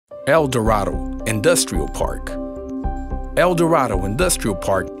El Dorado Industrial Park. El Dorado Industrial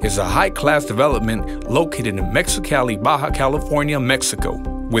Park is a high-class development located in Mexicali, Baja California, Mexico.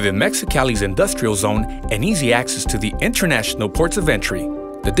 Within Mexicali's industrial zone and easy access to the international ports of entry.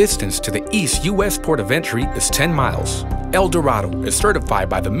 The distance to the East U.S. port of entry is 10 miles. El Dorado is certified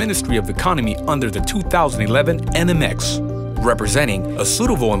by the Ministry of Economy under the 2011 NMX, representing a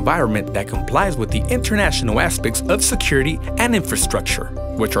suitable environment that complies with the international aspects of security and infrastructure,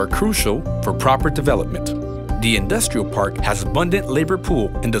 which are crucial for proper development. The industrial park has abundant labor pool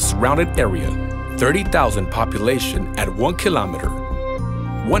in the surrounded area, 30,000 population at 1 kilometer,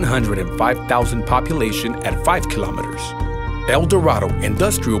 105,000 population at 5 kilometers. El Dorado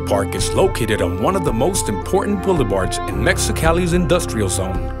Industrial Park is located on one of the most important boulevards in Mexicali's industrial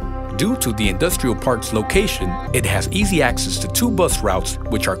zone. Due to the industrial park's location, it has easy access to 2 bus routes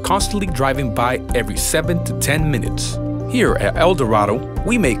which are constantly driving by every 7 to 10 minutes. Here at El Dorado,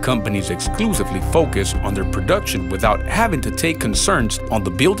 we make companies exclusively focus on their production without having to take concerns on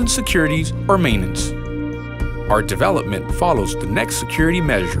the building securities or maintenance. Our development follows the next security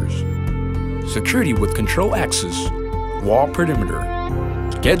measures: security with control access, wall perimeter,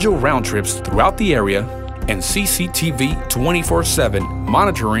 scheduled round trips throughout the area, and CCTV 24/7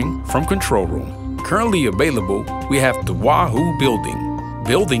 monitoring from control room. Currently available, we have the Wahoo building.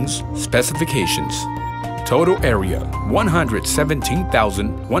 Building's specifications. Total area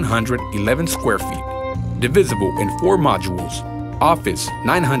 117,111 square feet. Divisible in 4 modules. Office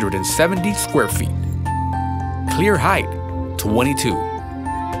 970 square feet. Clear height 22.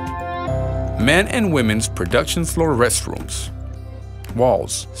 Men and women's production floor restrooms.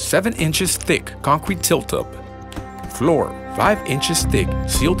 Walls 7 inches thick concrete tilt-up. Floor 5 inches thick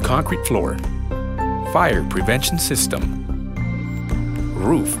sealed concrete floor. Fire prevention system.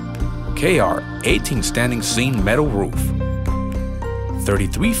 Roof KR 18 standing seam metal roof.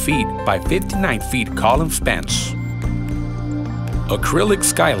 33 feet by 59 feet column spans. Acrylic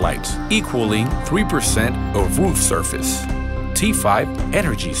skylights equaling 3% of roof surface. T5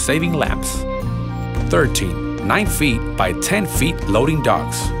 energy saving lamps. 13 9 feet by 10 feet loading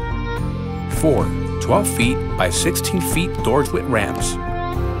docks. 4 12 feet by 16 feet doors with ramps.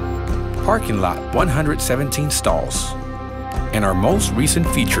 Parking lot 117 stalls. And our most recent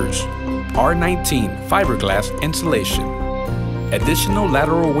features: R19 fiberglass insulation, additional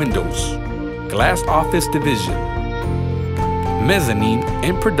lateral windows, glass office division, mezzanine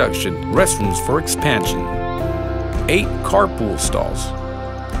in production restrooms for expansion, 8 carpool stalls.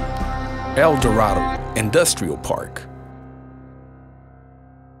 El Dorado Industrial Park.